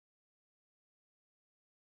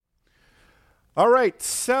All right,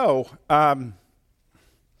 so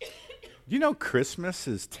you know Christmas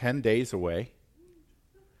is 10 days away?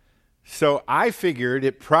 So I figured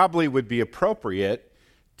it probably would be appropriate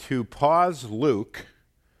to pause Luke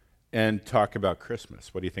and talk about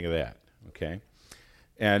Christmas. What do you think of that? Okay.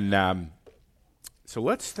 And so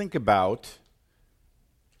let's think about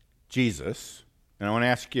Jesus. And I want to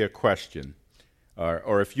ask you a question.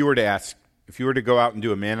 Or if you were to go out and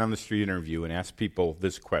do a man on the street interview and ask people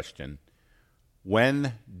this question,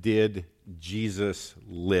 when did Jesus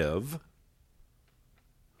live?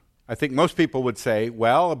 I think most people would say,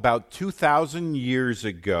 well, about 2,000 years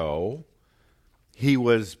ago, he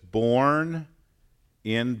was born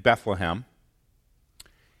in Bethlehem.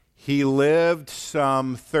 He lived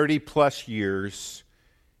some 30 plus years.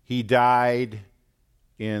 He died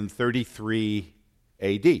in 33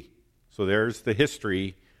 AD. So there's the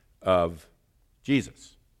history of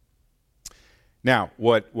Jesus. Now,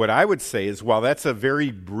 what I would say is, while that's a very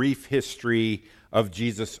brief history of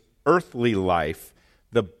Jesus' earthly life,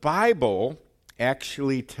 the Bible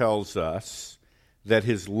actually tells us that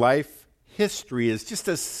his life history is just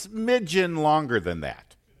a smidgen longer than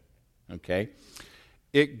that. Okay?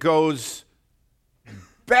 It goes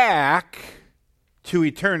back to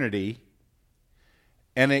eternity,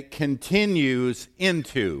 and it continues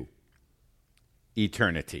into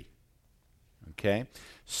eternity. Okay?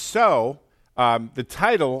 So, the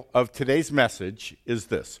title of today's message is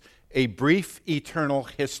this: A Brief Eternal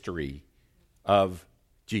History of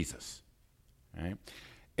Jesus. Right?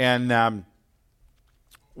 And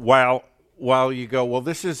while you go, well,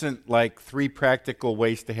 this isn't like 3 practical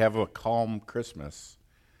ways to have a calm Christmas.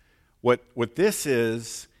 What this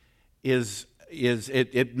is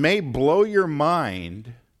it may blow your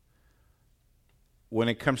mind when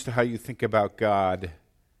it comes to how you think about God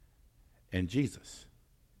and Jesus,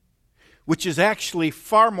 which is actually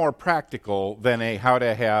far more practical than how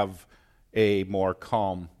to have a more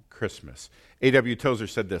calm Christmas. A.W. Tozer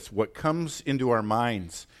said this: what comes into our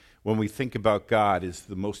minds when we think about God is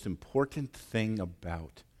the most important thing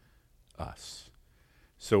about us.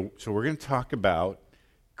 So we're going to talk about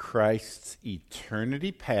Christ's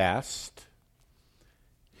eternity past,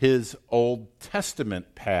 his Old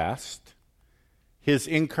Testament past, his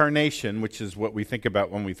incarnation, which is what we think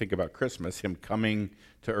about when we think about Christmas, him coming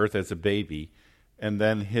to earth as a baby, and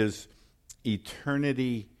then his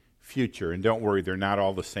eternity future. And don't worry, they're not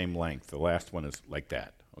all the same length. The last one is like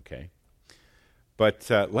that, okay? But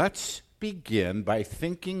let's begin by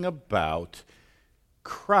thinking about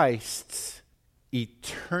Christ's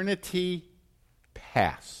eternity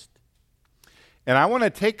past. And I want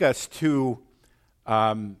to take us to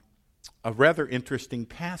a rather interesting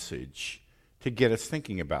passage to get us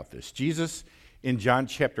thinking about this. Jesus, in John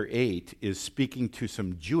chapter 8, is speaking to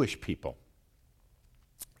some Jewish people.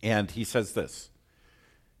 And he says this: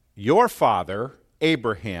 your father,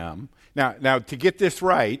 Abraham. Now to get this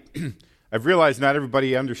right, I've realized not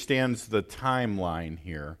everybody understands the timeline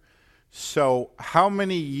here. So how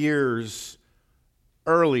many years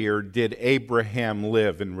earlier did Abraham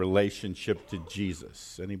live in relationship to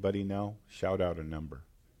Jesus? Anybody know? Shout out a number.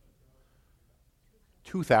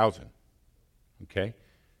 2,000. Okay?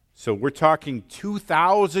 So we're talking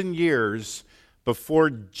 2,000 years before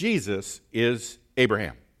Jesus is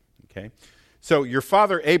Abraham. Okay? So your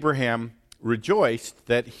father Abraham rejoiced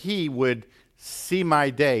that he would see my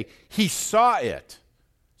day. He saw it.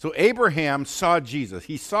 So Abraham saw Jesus.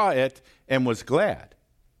 He saw it and was glad.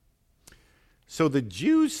 So the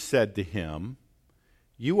Jews said to him,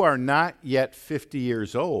 you are not yet 50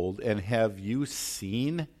 years old, and have you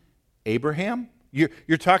seen Abraham?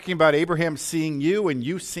 You're talking about Abraham seeing you and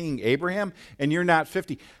you seeing Abraham, and you're not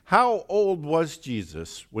 50. How old was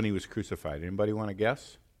Jesus when he was crucified? Anybody want to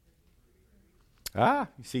guess? You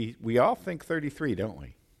see, we all think 33, don't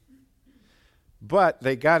we? But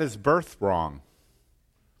they got his birth wrong.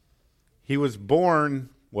 He was born,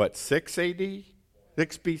 6 AD?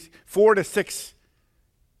 6 BC? 4 to 6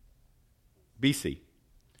 BC.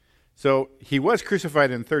 So he was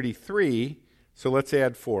crucified in 33, so let's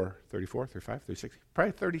add 4. 34, 35, 36,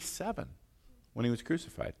 probably 37 when he was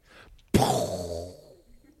crucified.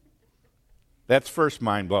 That's first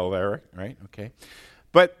mind blow there, right? Okay.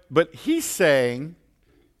 But he's saying,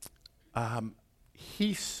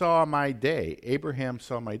 he saw my day. Abraham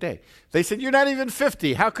saw my day. They said, you're not even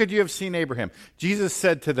 50. How could you have seen Abraham? Jesus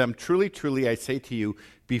said to them, truly, truly, I say to you,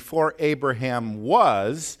 before Abraham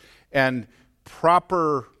was, and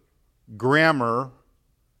proper grammar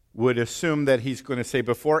would assume that he's going to say,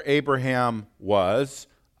 before Abraham was,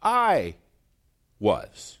 I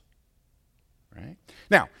was. Right?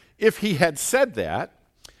 Now, if he had said that,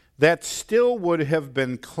 that still would have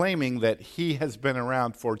been claiming that he has been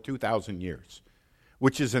around for 2,000 years,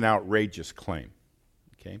 which is an outrageous claim.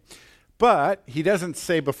 Okay? But he doesn't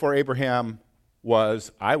say before Abraham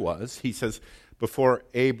was, I was. He says before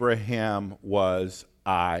Abraham was,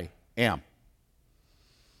 I am.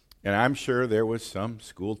 And I'm sure there was some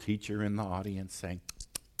school teacher in the audience saying,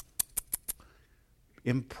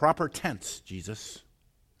 improper tense, Jesus.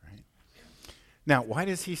 Right? Now, why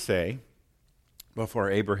does he say,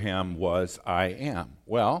 before Abraham was, I am?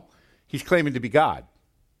 Well, he's claiming to be God.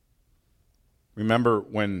 Remember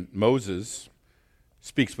when Moses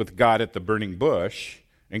speaks with God at the burning bush,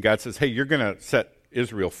 and God says, hey, you're going to set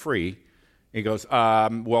Israel free. He goes,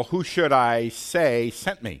 well, who should I say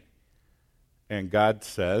sent me? And God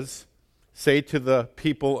says, say to the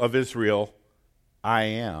people of Israel, I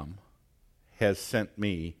am has sent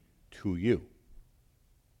me to you.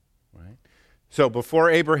 Right? So before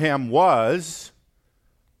Abraham was,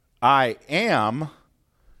 I am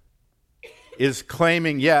is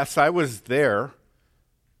claiming, yes, I was there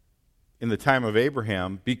in the time of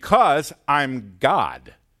Abraham because I'm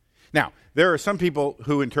God. Now, there are some people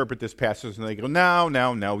who interpret this passage and they go,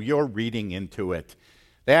 no, you're reading into it.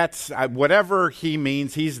 That's whatever he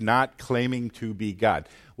means, he's not claiming to be God.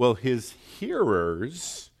 Well, his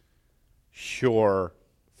hearers sure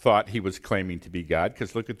thought he was claiming to be God,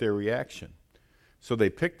 because look at their reaction. So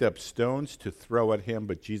they picked up stones to throw at him,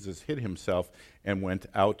 but Jesus hid himself and went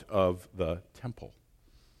out of the temple.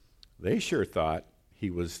 They sure thought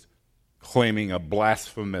he was claiming a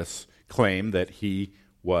blasphemous claim that he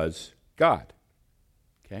was God.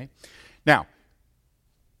 Okay? Now,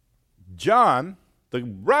 John, the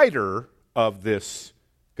writer of this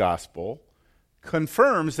gospel,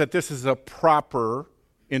 confirms that this is a proper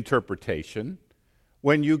interpretation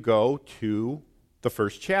when you go to the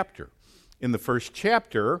first chapter. In the first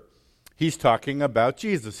chapter, he's talking about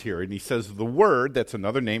Jesus here, and he says the Word, that's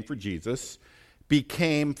another name for Jesus,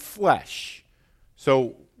 became flesh.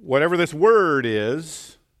 So whatever this Word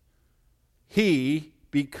is, he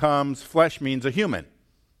becomes flesh, means a human.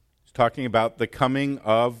 He's talking about the coming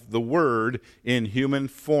of the Word in human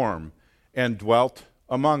form and dwelt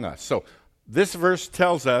among us. So this verse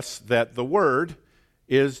tells us that the Word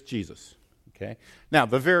is Jesus. Okay? Now,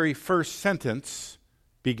 the very first sentence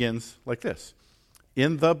begins like this.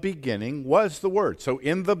 In the beginning was the Word. So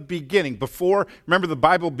in the beginning, before, remember the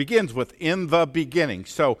Bible begins with in the beginning.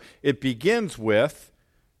 So it begins with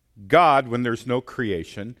God when there's no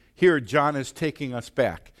creation. Here, John is taking us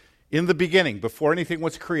back. In the beginning, before anything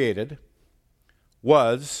was created,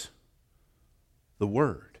 was the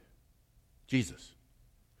Word, Jesus.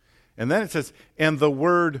 And then it says, and the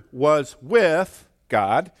Word was with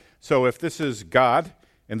God. So if this is God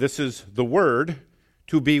and this is the Word,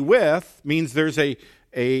 to be with means there's a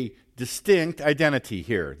distinct identity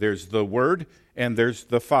here. There's the Word and there's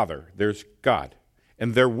the Father. There's God.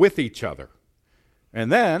 And they're with each other.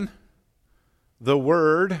 And then the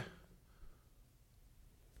Word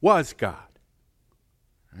was God.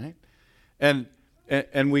 Right?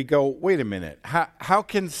 And we go, wait a minute. How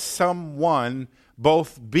can someone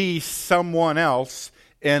both be someone else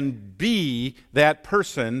and be that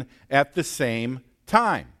person at the same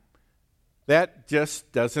time? That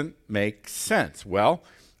just doesn't make sense. Well,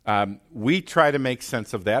 we try to make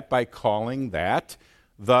sense of that by calling that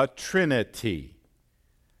the Trinity.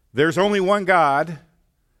 There's only one God,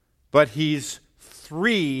 but he's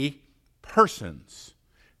three persons.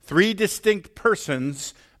 Three distinct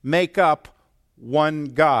persons make up one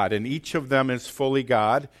God, and each of them is fully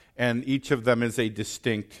God, and each of them is a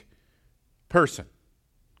distinct person.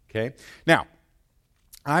 Okay? Now,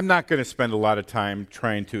 I'm not going to spend a lot of time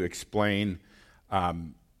trying to explain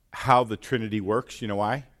how the Trinity works. You know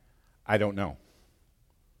why? I don't know.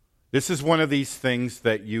 This is one of these things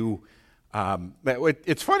that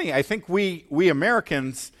it's funny, I think we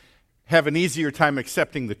Americans have an easier time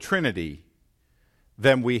accepting the Trinity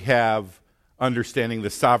than we have understanding the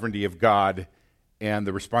sovereignty of God and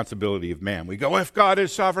the responsibility of man. We go, if God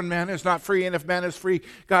is sovereign, man is not free, and if man is free,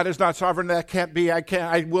 God is not sovereign. That can't be.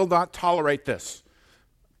 I will not tolerate this.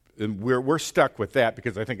 And we're stuck with that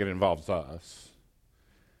because I think it involves us.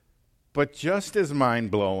 But just as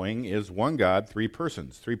mind-blowing is one God, three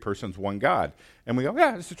persons. Three persons, one God. And we go,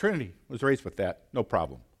 yeah, it's the Trinity. I was raised with that. No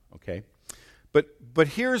problem. Okay? But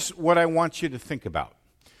here's what I want you to think about.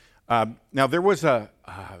 Now, there was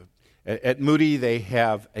at Moody, they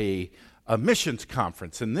have a missions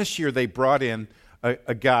conference. And this year they brought in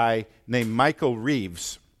a guy named Michael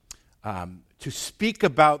Reeves to speak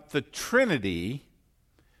about the Trinity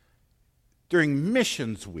during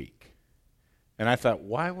Missions Week. And I thought,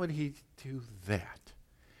 why would he do that?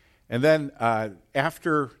 And then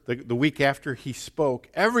after the week after he spoke,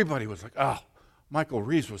 everybody was like, oh, Michael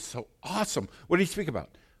Reeves was so awesome. What did he speak about?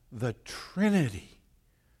 The Trinity.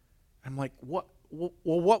 I'm like, what? Well,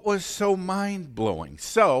 what was so mind-blowing?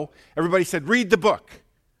 So everybody said, read the book.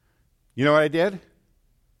 You know what I did?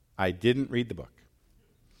 I didn't read the book.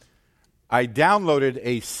 I downloaded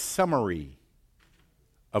a summary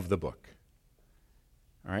of the book.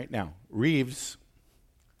 All right, now, Reeves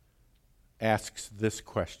asks this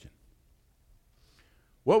question.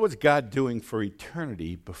 What was God doing for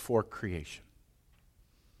eternity before creation?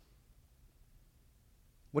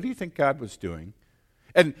 What do you think God was doing?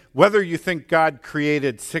 And whether you think God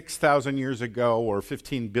created 6,000 years ago or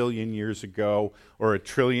 15 billion years ago or a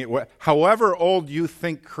trillion, however old you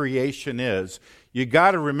think creation is, you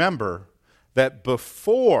got to remember that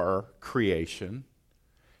before creation,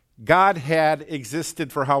 God had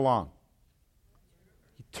existed for how long?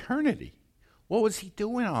 Eternity. What was he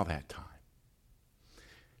doing all that time?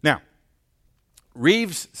 Now,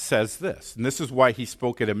 Reeves says this, and this is why he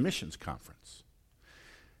spoke at a missions conference.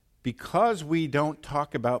 Because we don't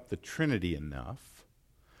talk about the Trinity enough,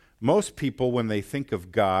 most people, when they think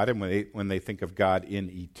of God and when they think of God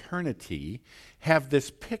in eternity, have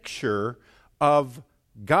this picture of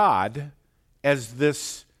God as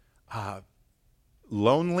this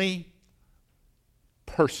lonely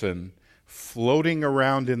person floating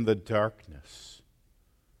around in the darkness,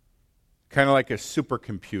 kind of like a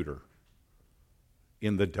supercomputer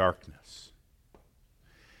in the darkness.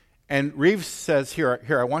 And Reeves says, here,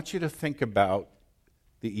 I want you to think about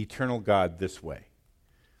the eternal God this way.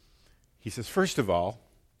 He says, first of all,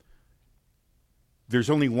 there's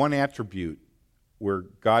only one attribute where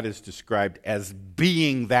God is described as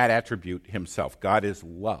being that attribute himself. God is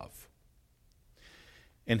love.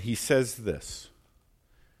 And he says this,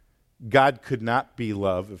 God could not be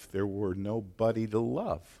love if there were nobody to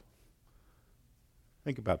love.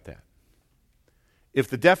 Think about that. If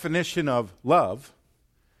the definition of love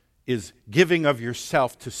is giving of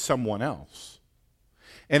yourself to someone else.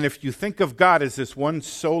 And if you think of God as this one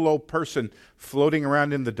solo person floating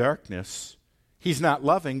around in the darkness, he's not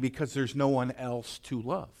loving because there's no one else to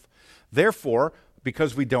love. Therefore,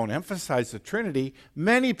 because we don't emphasize the Trinity,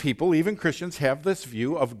 many people, even Christians, have this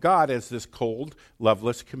view of God as this cold,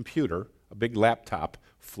 loveless computer, a big laptop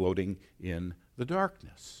floating in the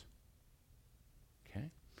darkness. Okay?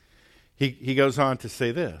 He goes on to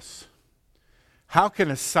say this. How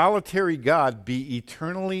can a solitary God be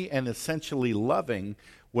eternally and essentially loving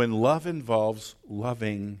when love involves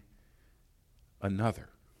loving another?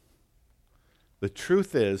 The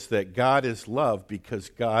truth is that God is love because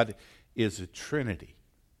God is a Trinity.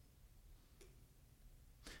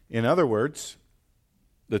 In other words,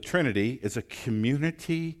 the Trinity is a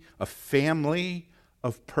community, a family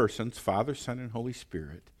of persons, Father, Son, and Holy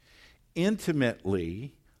Spirit,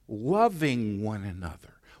 intimately loving one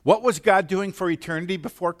another. What was God doing for eternity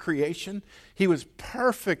before creation? He was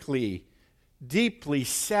perfectly, deeply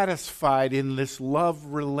satisfied in this love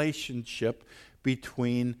relationship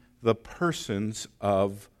between the persons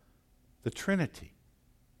of the Trinity.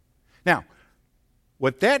 Now,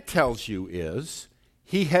 what that tells you is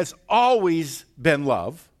he has always been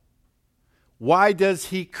love. Why does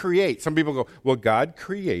he create? Some people go, well, God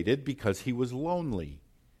created because he was lonely.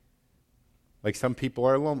 Like some people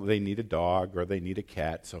are lonely. They need a dog or they need a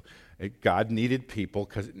cat. So God needed people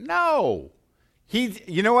because, no.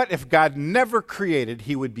 You know what? If God never created,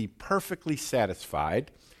 he would be perfectly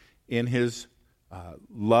satisfied in his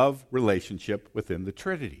love relationship within the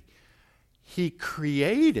Trinity. He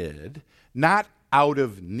created not out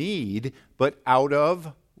of need, but out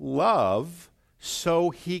of love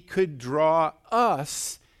so he could draw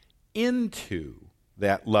us into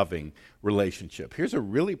that loving relationship. Here's a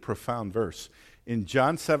really profound verse. In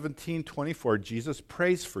John 17:24, Jesus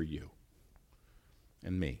prays for you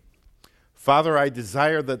and me. Father, I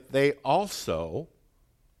desire that they also,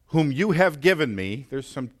 whom you have given me, there's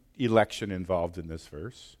some election involved in this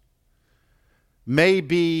verse, may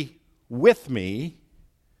be with me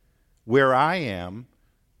where I am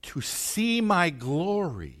to see my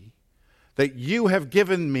glory that you have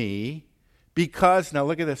given me because, now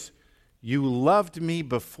look at this, you loved me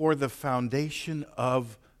before the foundation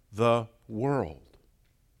of the world.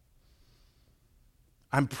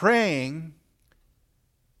 I'm praying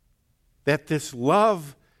that this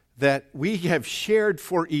love that we have shared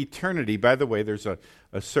for eternity, by the way, there's a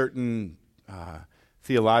certain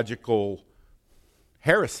theological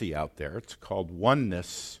heresy out there. It's called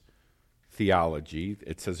oneness theology.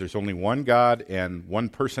 It says there's only one God and one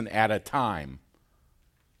person at a time.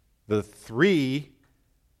 The three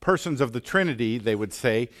persons of the Trinity, they would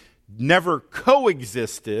say, never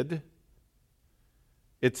coexisted.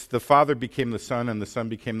 It's the Father became the Son and the Son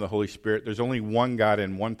became the Holy Spirit. There's only one God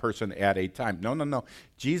and one person at a time. No.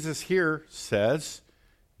 Jesus here says,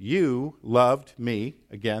 you loved me,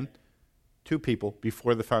 again, two people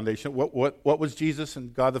before the foundation. What was Jesus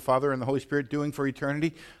and God the Father and the Holy Spirit doing for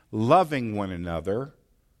eternity? Loving one another.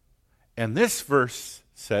 And this verse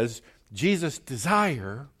says, Jesus'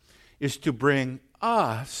 desire is to bring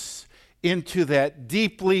us into that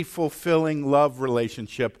deeply fulfilling love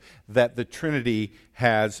relationship that the Trinity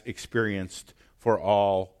has experienced for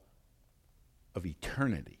all of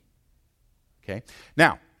eternity. Okay?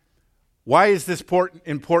 Now, why is this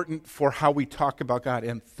important for how we talk about God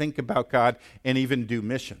and think about God and even do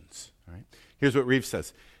missions? All right? Here's what Reeves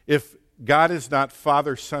says. If God is not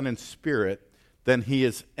Father, Son, and Spirit, then he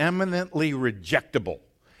is eminently rejectable.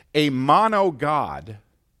 A mono-God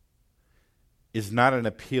is not an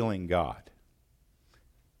appealing God.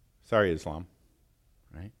 Sorry, Islam.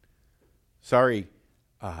 Right? Sorry,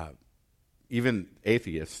 even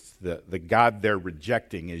atheists, the God they're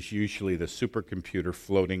rejecting is usually the supercomputer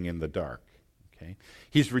floating in the dark. Okay?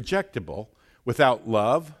 He's rejectable without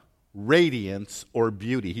love, radiance, or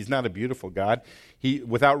beauty. He's not a beautiful God.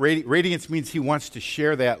 Without radiance means he wants to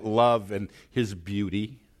share that love and his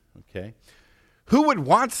beauty. Okay? Who would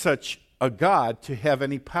want such a God to have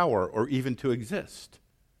any power or even to exist?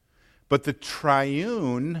 But the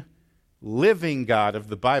triune living God of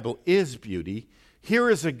the Bible is beauty.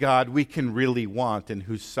 Here is a God we can really want and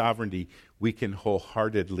whose sovereignty we can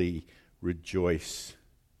wholeheartedly rejoice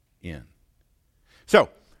in. So,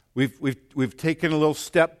 we've taken a little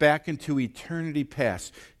step back into eternity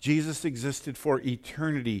past. Jesus existed for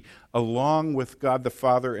eternity along with God the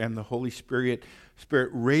Father and the Holy Spirit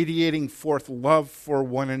radiating forth love for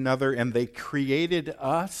one another, and they created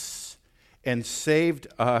us and saved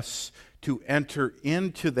us to enter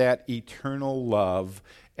into that eternal love,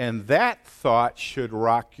 and that thought should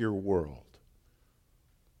rock your world.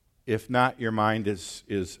 If not, your mind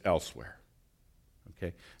is elsewhere.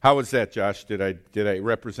 Okay. How was that, Josh? Did I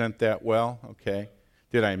represent that well? Okay.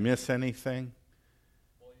 Did I miss anything?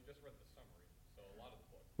 Well, you just read the summary, so a lot of the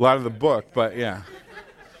book. A lot of the book, but yeah.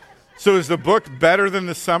 So is the book better than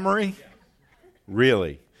the summary? Yeah.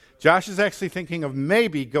 Really? Josh is actually thinking of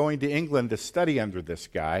maybe going to England to study under this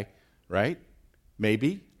guy, right?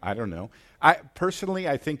 Maybe. I don't know. I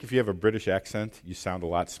think if you have a British accent, you sound a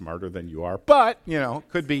lot smarter than you are. But,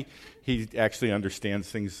 could be he actually understands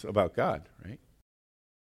things about God, right?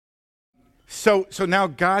 So now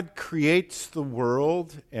God creates the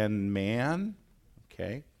world and man,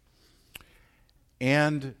 okay?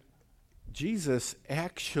 And Jesus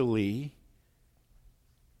actually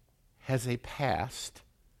has a past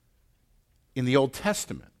in the Old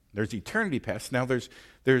Testament. There's eternity past. Now there's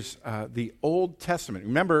the Old Testament.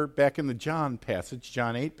 Remember back in the John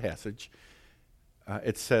 8 passage,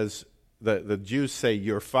 it says, the Jews say,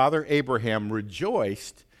 your father Abraham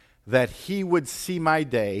rejoiced that he would see my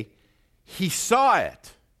day. He saw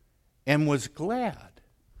it and was glad.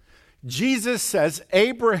 Jesus says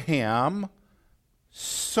Abraham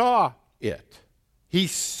saw it. He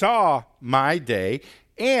saw my day.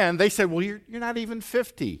 And they said, well, you're not even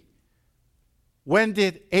 50. When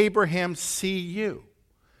did Abraham see you?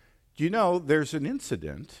 Do you know there's an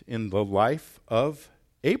incident in the life of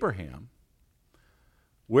Abraham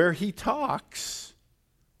where he talks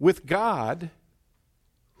with God,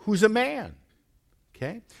 who's a man?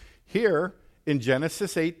 Okay? Here in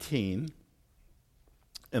Genesis 18,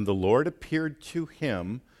 and the Lord appeared to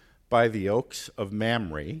him by the oaks of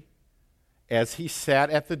Mamre as he sat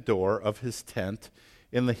at the door of his tent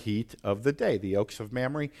in the heat of the day. The oaks of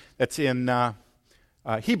Mamre, that's in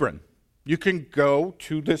Hebron. You can go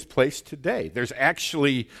to this place today. There's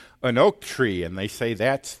actually an oak tree, and they say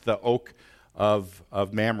that's the oak of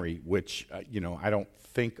Mamre, which, I don't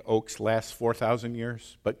think oaks last 4,000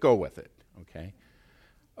 years, but go with it, okay?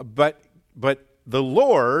 But the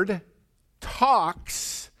Lord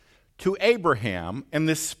talks to Abraham in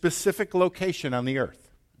this specific location on the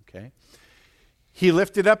earth, okay? He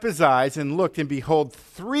lifted up his eyes and looked, and behold,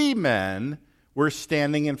 3 men were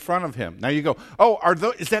standing in front of him. Now you go,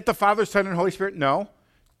 is that the Father, Son, and Holy Spirit? No.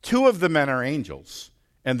 2 of the men are angels,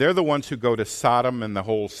 and they're the ones who go to Sodom, and the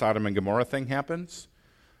whole Sodom and Gomorrah thing happens.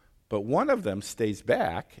 But one of them stays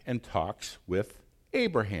back and talks with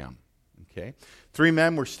Abraham. Okay? 3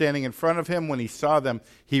 men were standing in front of him. When he saw them,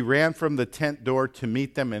 he ran from the tent door to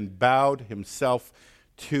meet them and bowed himself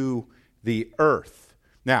to the earth.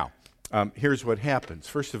 Now, here's what happens.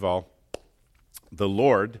 First of all, the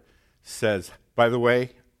Lord says, by the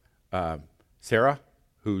way, Sarah,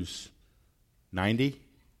 who's 90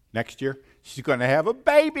 next year, she's going to have a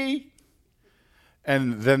baby.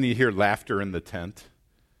 And then you hear laughter in the tent.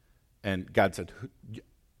 And God said,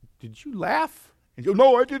 did you laugh? And you go,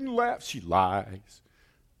 no, I didn't laugh. She lies.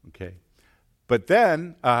 Okay. But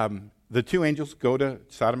then the two angels go to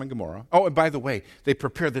Sodom and Gomorrah. Oh, and by the way, they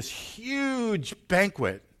prepare this huge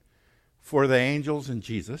banquet for the angels and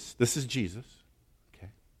Jesus. This is Jesus.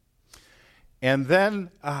 Okay. And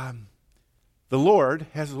then the Lord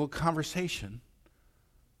has a little conversation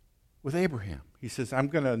with Abraham. He says, I'm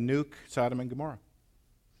going to nuke Sodom and Gomorrah.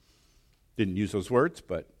 Didn't use those words,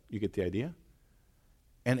 but you get the idea.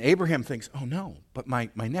 And Abraham thinks, oh no, but my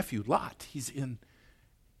nephew Lot, he's in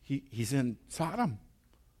Sodom.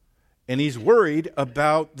 And he's worried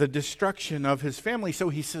about the destruction of his family. So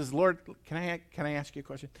he says, Lord, can I ask you a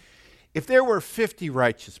question? If there were 50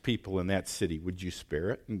 righteous people in that city, would you spare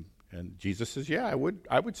it? And Jesus says, yeah, I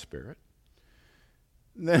would spare it.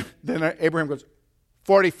 And then Abraham goes,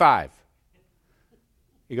 45.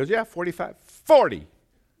 He goes, yeah, 45. 40.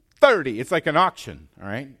 30. It's like an auction, all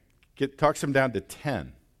right? Talks him down to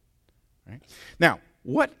 10. Right? Now,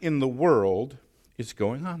 what in the world is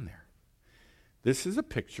going on there? This is a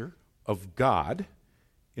picture of God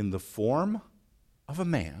in the form of a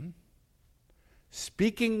man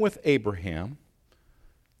speaking with Abraham,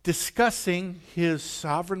 discussing his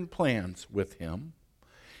sovereign plans with him,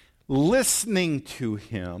 listening to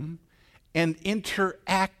him, and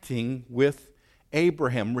interacting with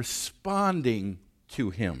Abraham, responding to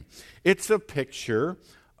him. It's a picture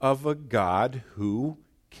of a God who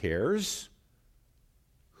cares,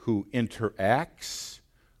 who interacts,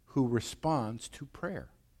 who responds to prayer.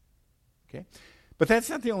 Okay? But that's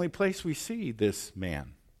not the only place we see this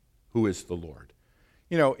man who is the Lord.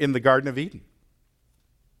 You know, in the Garden of Eden,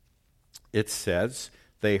 it says,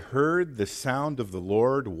 they heard the sound of the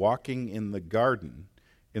Lord walking in the garden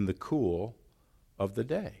in the cool of the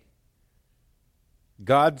day.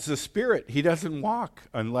 God's a spirit. He doesn't walk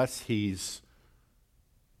unless he's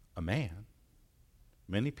a man.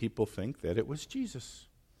 Many people think that it was Jesus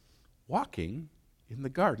walking in the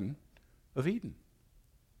Garden of Eden.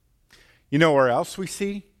 You know where else we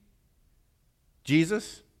see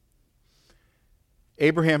Jesus?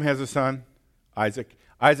 Abraham has a son, Isaac.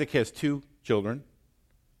 Isaac has two children,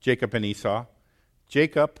 Jacob and Esau.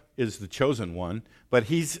 Jacob is the chosen one, but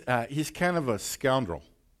he's kind of a scoundrel.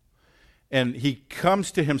 And he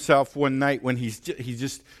comes to himself one night when he's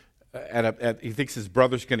just he thinks his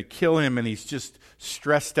brother's going to kill him, and he's just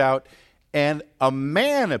stressed out. And a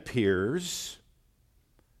man appears,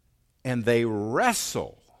 and they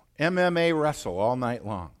wrestle, MMA wrestle, all night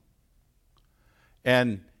long.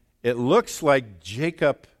 And it looks like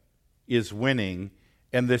Jacob is winning,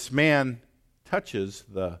 and this man touches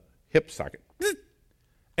the hip socket,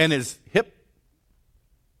 and his hip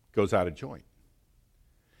goes out of joint.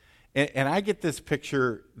 And I get this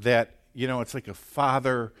picture that, you know, it's like a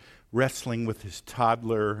father wrestling with his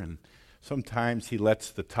toddler, and sometimes he lets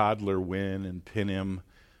the toddler win and pin him.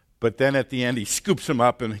 But then at the end, he scoops him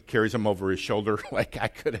up and carries him over his shoulder like, I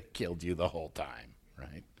could have killed you the whole time,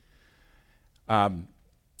 right?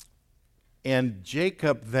 And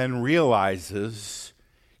Jacob then realizes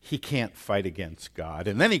he can't fight against God.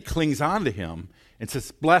 And then he clings on to him and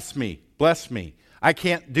says, bless me, bless me. I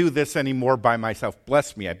can't do this anymore by myself.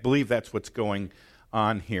 Bless me. I believe that's what's going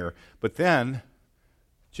on here. But then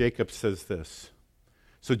Jacob says this.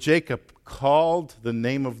 So Jacob called the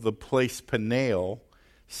name of the place Peniel,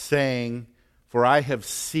 saying, for I have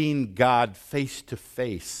seen God face to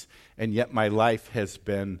face, and yet my life has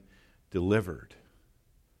been delivered.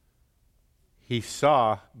 He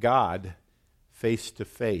saw God face to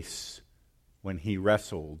face when he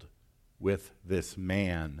wrestled with this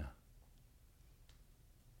man.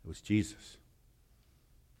 It was Jesus.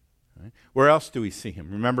 Right? Where else do we see him?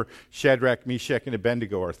 Remember, Shadrach, Meshach, and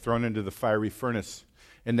Abednego are thrown into the fiery furnace.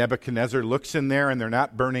 And Nebuchadnezzar looks in there, and they're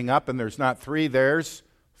not burning up, and there's not 3, there's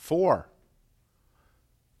 4.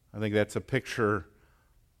 I think that's a picture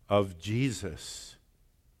of Jesus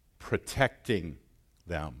protecting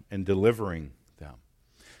them and delivering them.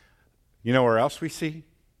 You know where else we see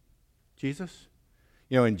Jesus?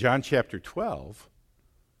 You know, in John chapter 12,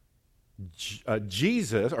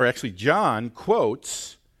 Jesus, or actually John,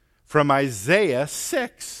 quotes from Isaiah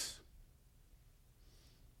 6.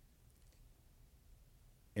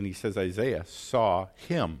 And he says Isaiah saw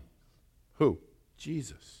him. Who?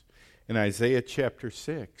 Jesus. In Isaiah chapter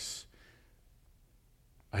 6,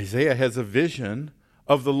 Isaiah has a vision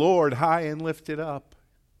of the Lord high and lifted up.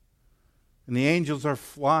 And the angels are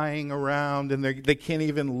flying around, and they can't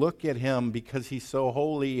even look at him because he's so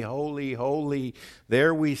holy, holy, holy.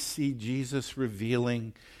 There we see Jesus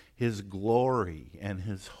revealing his glory and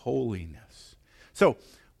his holiness. So,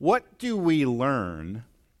 what do we learn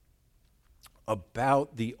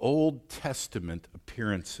about the Old Testament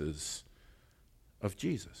appearances of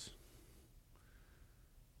Jesus?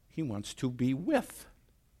 He wants to be with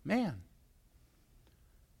man.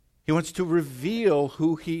 He wants to reveal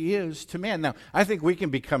who he is to man. Now, I think we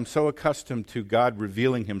can become so accustomed to God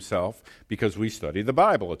revealing himself because we study the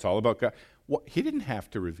Bible. It's all about God. Well, he didn't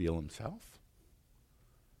have to reveal himself.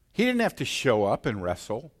 He didn't have to show up and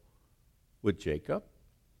wrestle with Jacob.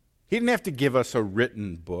 He didn't have to give us a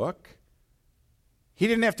written book. He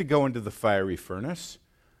didn't have to go into the fiery furnace.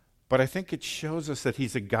 But I think it shows us that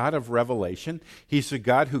he's a God of revelation. He's a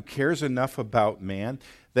God who cares enough about man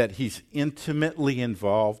that he's intimately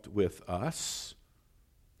involved with us.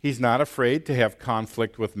 He's not afraid to have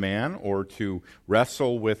conflict with man or to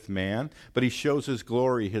wrestle with man, but he shows his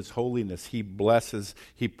glory, his holiness. He blesses,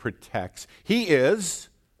 he protects. He is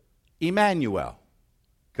Emmanuel,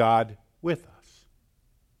 God with us.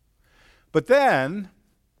 But then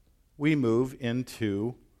we move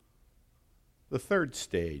into the third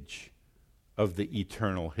stage of the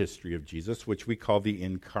eternal history of Jesus, which we call the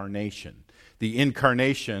incarnation. The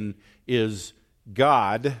incarnation is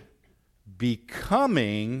God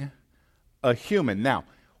becoming a human. Now,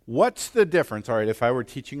 what's the difference? All right, if I were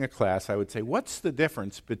teaching a class, I would say, what's the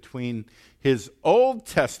difference between his Old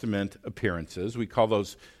Testament appearances? We call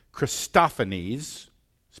those Christophanies,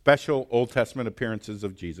 special Old Testament appearances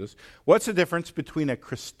of Jesus. What's the difference between a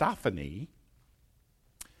Christophany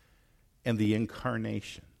and the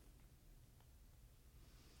incarnation?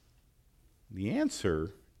 The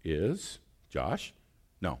answer is, Josh?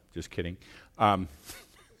 No, just kidding.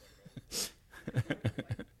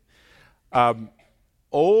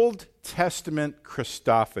 Old Testament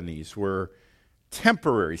Christophanies were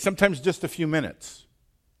temporary, sometimes just a few minutes.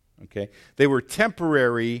 Okay? They were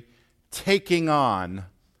temporary taking on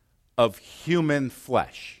of human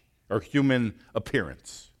flesh or human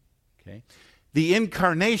appearance. Okay? The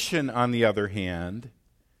incarnation, on the other hand,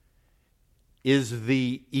 is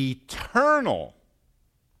the eternal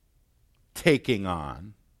taking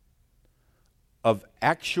on of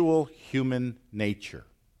actual human nature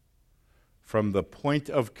from the point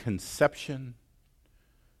of conception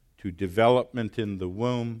to development in the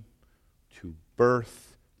womb to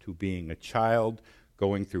birth to being a child,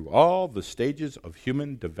 going through all the stages of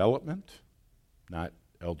human development, not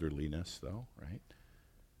elderliness though, right?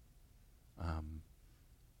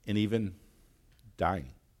 And even dying.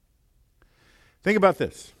 Think about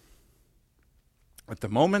this. At the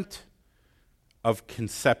moment of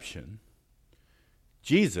conception,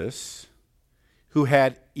 Jesus, who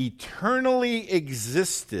had eternally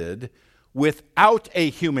existed without a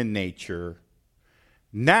human nature,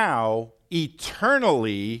 now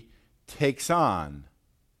eternally takes on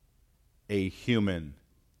a human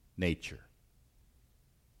nature.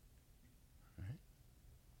 Right?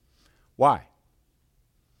 Why?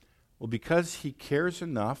 Well, because he cares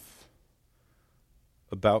enough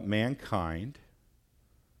about mankind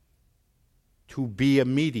to be a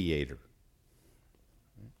mediator.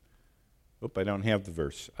 I don't have the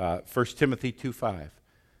verse. 1 Timothy 2:5.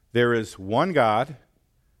 There is one God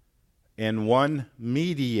and one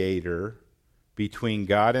mediator between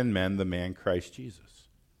God and men, the man Christ Jesus.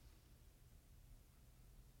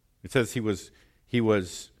 It says he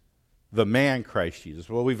was the man Christ Jesus.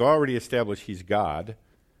 Well, we've already established he's God,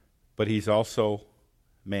 but he's also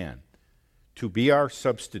man. To be our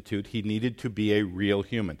substitute, he needed to be a real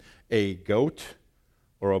human. A goat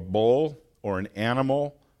or a bull or an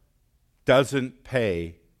animal doesn't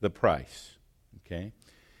pay the price. Okay?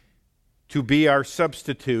 To be our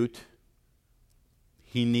substitute,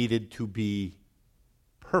 he needed to be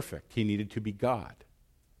perfect. He needed to be God.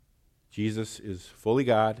 Jesus is fully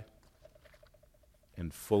God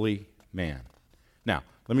and fully man. Now,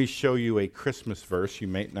 let me show you a Christmas verse. You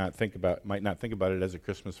might not think about it as a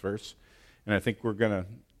Christmas verse. And I think we're going to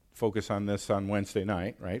focus on this on Wednesday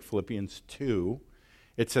night, right? Philippians 2.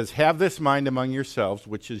 It says, "Have this mind among yourselves,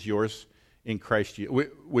 which is yours in Christ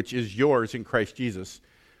Jesus,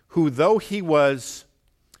 who though he was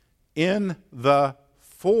in the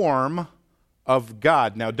form of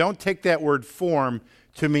God." Now, don't take that word form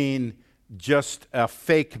to mean just a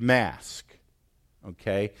fake mask,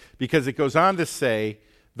 okay? Because it goes on to say,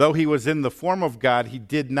 though he was in the form of God, he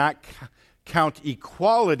did not count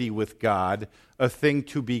equality with God a thing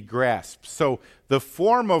to be grasped. So the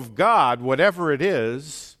form of God, whatever it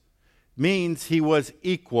is, means he was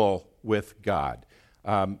equal with God.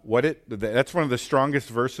 That's one of the strongest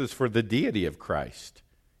verses for the deity of Christ.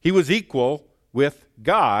 He was equal with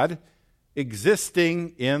God,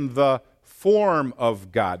 existing in the form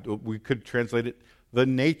of God. We could translate it the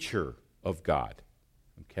nature of God.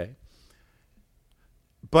 Okay?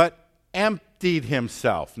 But emptied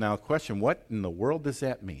himself. Now, question, what in the world does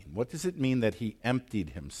that mean? What does it mean that he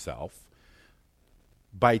emptied himself?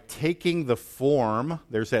 By taking the form,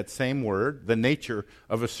 there's that same word, the nature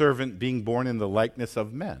of a servant, being born in the likeness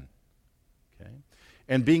of men. Okay?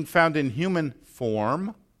 And being found in human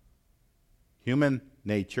form, human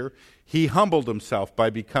nature, he humbled himself by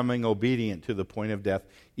becoming obedient to the point of death,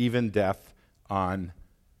 even death on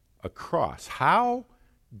a cross. How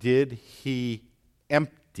did he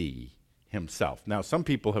empty himself? Now, some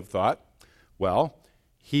people have thought, well,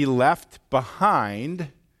 he left behind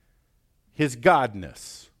his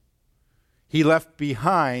godness. He left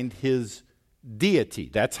behind his deity.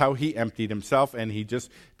 That's how he emptied himself, and he just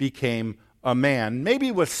became a man, maybe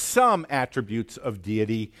with some attributes of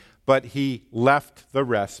deity, but he left the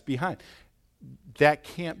rest behind. That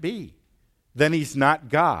can't be. Then he's not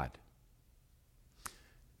God.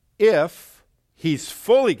 If he's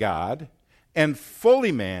fully God and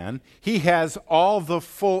fully man, he has all the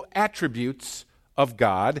full attributes of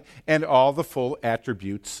God and all the full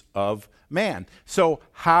attributes of man. So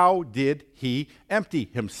how did he empty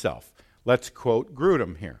himself? Let's quote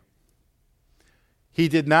Grudem here. He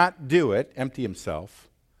did not do it, empty himself,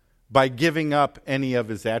 by giving up any of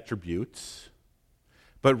his attributes,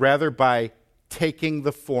 but rather by taking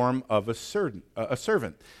the form of a servant.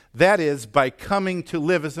 That is, by coming to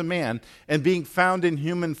live as a man, and being found in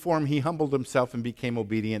human form, he humbled himself and became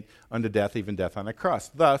obedient unto death, even death on a cross.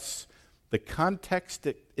 Thus, the context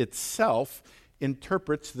itself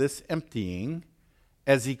interprets this emptying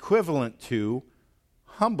as equivalent to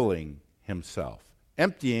humbling himself.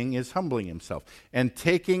 Emptying is humbling himself and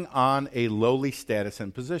taking on a lowly status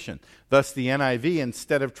and position. Thus, the NIV,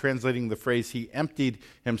 instead of translating the phrase he emptied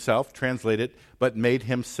himself, translated, but made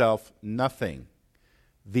himself nothing.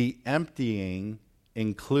 The emptying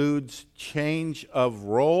includes change of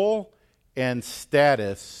role and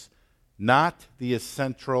status, not the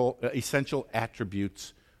essential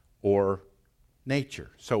attributes or nature.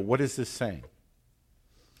 So what is this saying?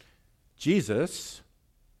 Jesus,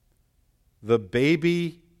 the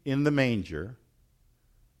baby in the manger,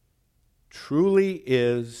 truly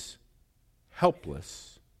is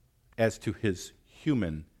helpless as to his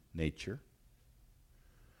human nature.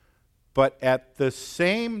 But at the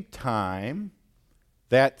same time,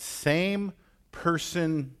 that same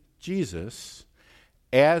person, Jesus,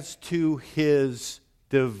 as to his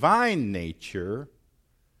divine nature,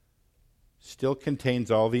 still contains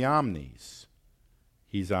all the omnis.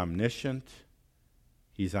 He's omniscient,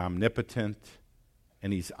 he's omnipotent,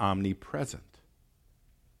 and he's omnipresent.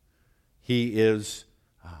 He is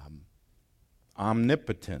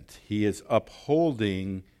omnipotent. He is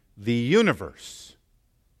upholding the universe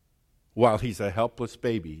while he's a helpless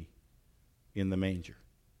baby in the manger.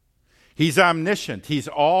 He's omniscient. He's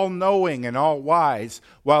all-knowing and all-wise,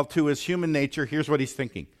 while to his human nature, here's what he's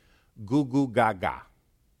thinking. Goo goo gaga.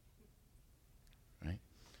 Right?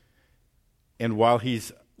 And while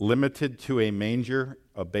he's limited to a manger,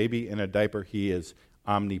 a baby in a diaper, he is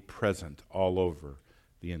omnipresent all over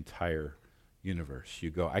the entire universe.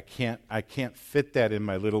 You go, I can't fit that in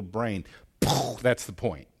my little brain. That's the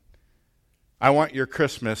point. I want your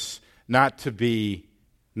Christmas not to be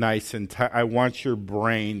nice and I want your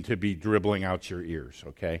brain to be dribbling out your ears,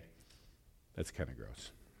 okay? That's kind of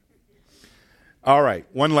gross. All right,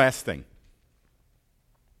 one last thing.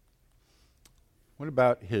 What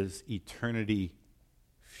about his eternity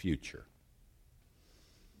future?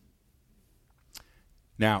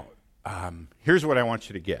 Now, here's what I want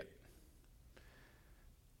you to get.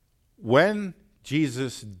 When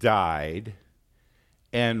Jesus died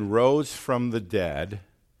and rose from the dead,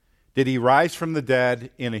 did he rise from the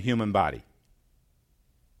dead in a human body?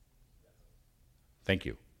 Thank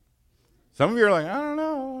you. Some of you are like, I don't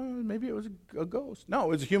know, maybe it was a ghost. No, it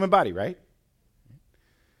was a human body, right?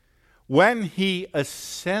 When he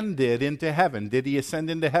ascended into heaven, did he ascend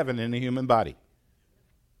into heaven in a human body?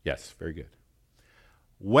 Yes, very good.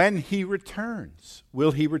 When he returns,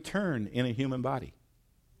 will he return in a human body?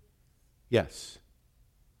 Yes.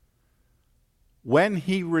 When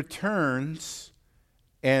he returns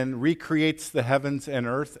and recreates the heavens and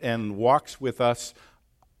earth and walks with us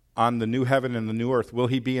on the new heaven and the new earth, will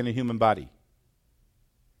he be in a human body?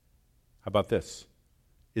 How about this?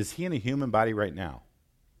 Is he in a human body right now?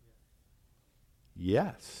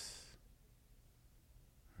 Yes.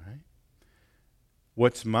 Right?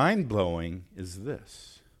 What's mind-blowing is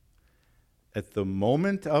this. At the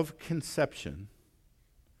moment of conception,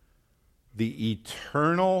 the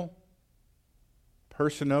eternal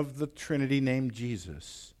person of the Trinity named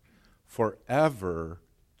Jesus forever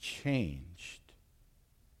changed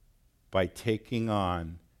by taking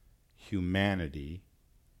on humanity,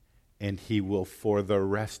 and he will for the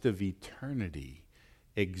rest of eternity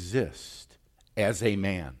exist as a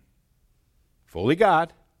man. Fully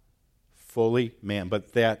God, fully man.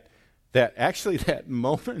 But that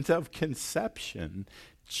moment of conception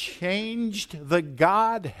changed the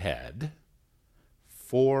Godhead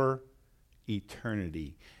for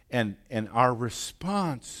eternity. And our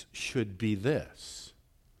response should be this.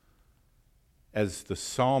 As the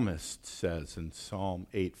psalmist says in Psalm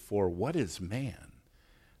 8:4, what is man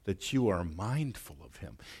that you are mindful of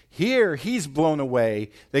him? Here, he's blown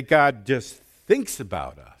away that God just thinks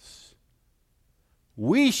about us.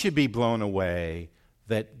 We should be blown away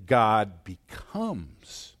that God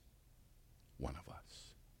becomes one of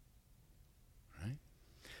us. Right?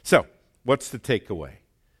 So, what's the takeaway?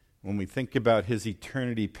 When we think about his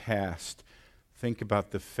eternity past, think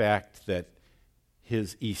about the fact that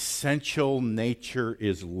his essential nature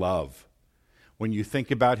is love. When you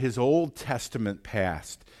think about his Old Testament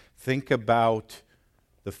past, think about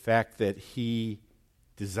the fact that he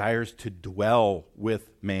desires to dwell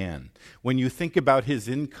with man. When you think about his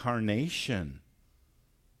incarnation,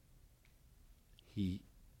 he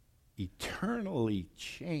eternally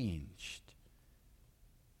changed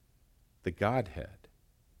the Godhead.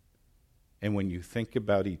 And when you think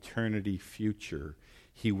about eternity future,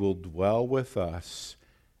 he will dwell with us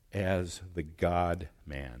as the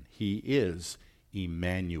God-man. He is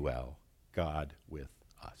Emmanuel, God with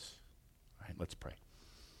us. All right, let's pray.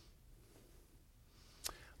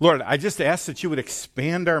 Lord, I just ask that you would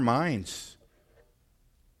expand our minds.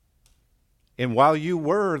 And while you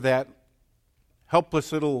were that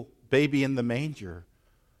helpless little baby in the manger,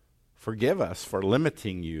 forgive us for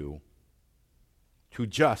limiting you to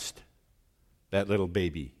just that little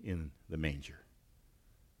baby in the manger.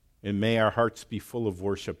 And may our hearts be full of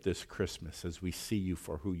worship this Christmas as we see you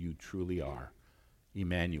for who you truly are,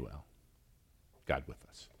 Emmanuel, God with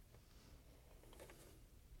us.